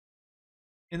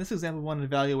In this example, we want to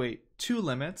evaluate two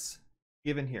limits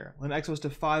given here. Limit x goes to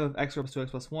 5 of x squared plus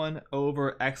 2x plus 1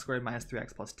 over x squared minus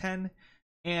 3x plus 10,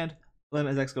 and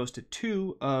limit as x goes to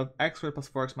 2 of x squared plus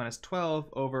 4x minus 12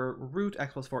 over root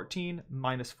x plus 14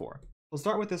 minus 4. We'll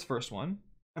start with this first one.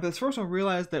 After this first one,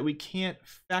 realize that we can't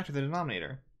factor the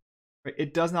denominator. Right?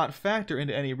 It does not factor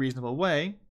into any reasonable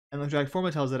way, and the direct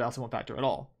formula tells us that it also won't factor at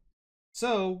all.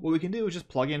 So what we can do is just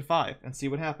plug in 5 and see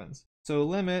what happens. So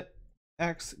limit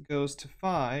x goes to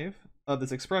 5 of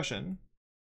this expression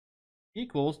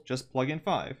equals, just plug in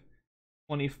 5.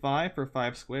 25 for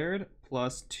 5 squared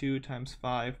plus 2 times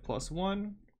 5 plus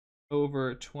 1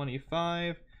 over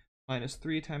 25 minus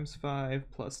 3 times 5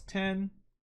 plus 10.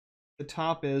 The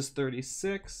top is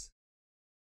 36,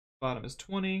 bottom is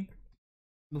 20.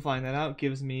 Simplifying that out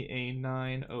gives me a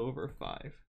 9 over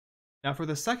 5. Now for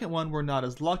the second one, we're not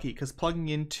as lucky because plugging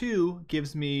in 2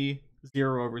 gives me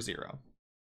 0 over 0.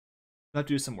 I have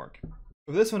to do some work.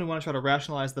 For this one, we want to try to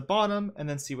rationalize the bottom and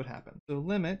then see what happens. So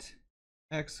limit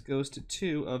x goes to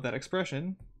 2 of that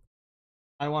expression.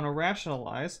 I want to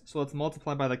rationalize, so let's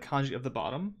multiply by the conjugate of the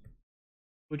bottom,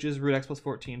 which is root x plus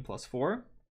 14 plus 4,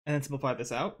 and then simplify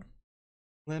this out.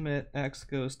 Limit x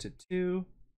goes to 2.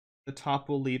 The top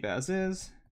will leave as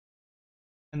is.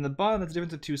 And the bottom is the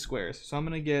difference of two squares. So I'm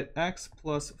going to get x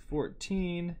plus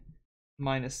 14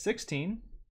 minus 16.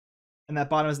 And that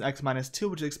bottom is an x minus 2,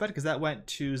 which is expected because that went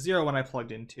to 0 when I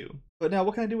plugged in 2. But now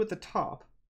what can I do with the top?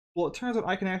 Well, it turns out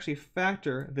I can actually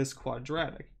factor this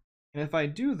quadratic. And if I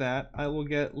do that, I will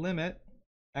get limit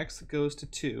x goes to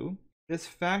 2. This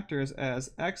factors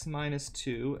as x minus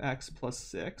 2, x plus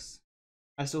 6.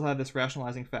 I still have this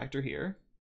rationalizing factor here.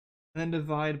 And then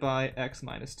divide by x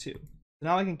minus 2. So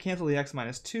now I can cancel the x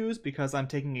minus 2's because I'm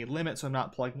taking a limit, so I'm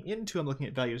not plugging in 2, I'm looking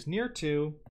at values near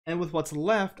 2. And with what's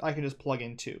left, I can just plug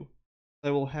in 2. I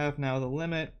will have now the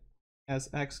limit as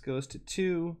x goes to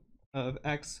 2 of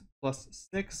x plus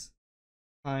 6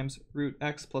 times root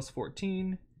x plus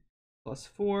 14 plus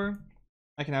 4.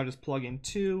 I can now just plug in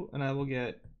 2, and I will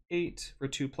get 8 for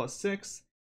 2 plus 6.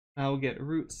 And I will get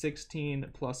root 16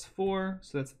 plus 4,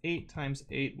 so that's 8 times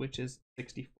 8, which is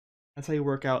 64. That's how you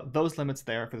work out those limits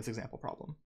there for this example problem.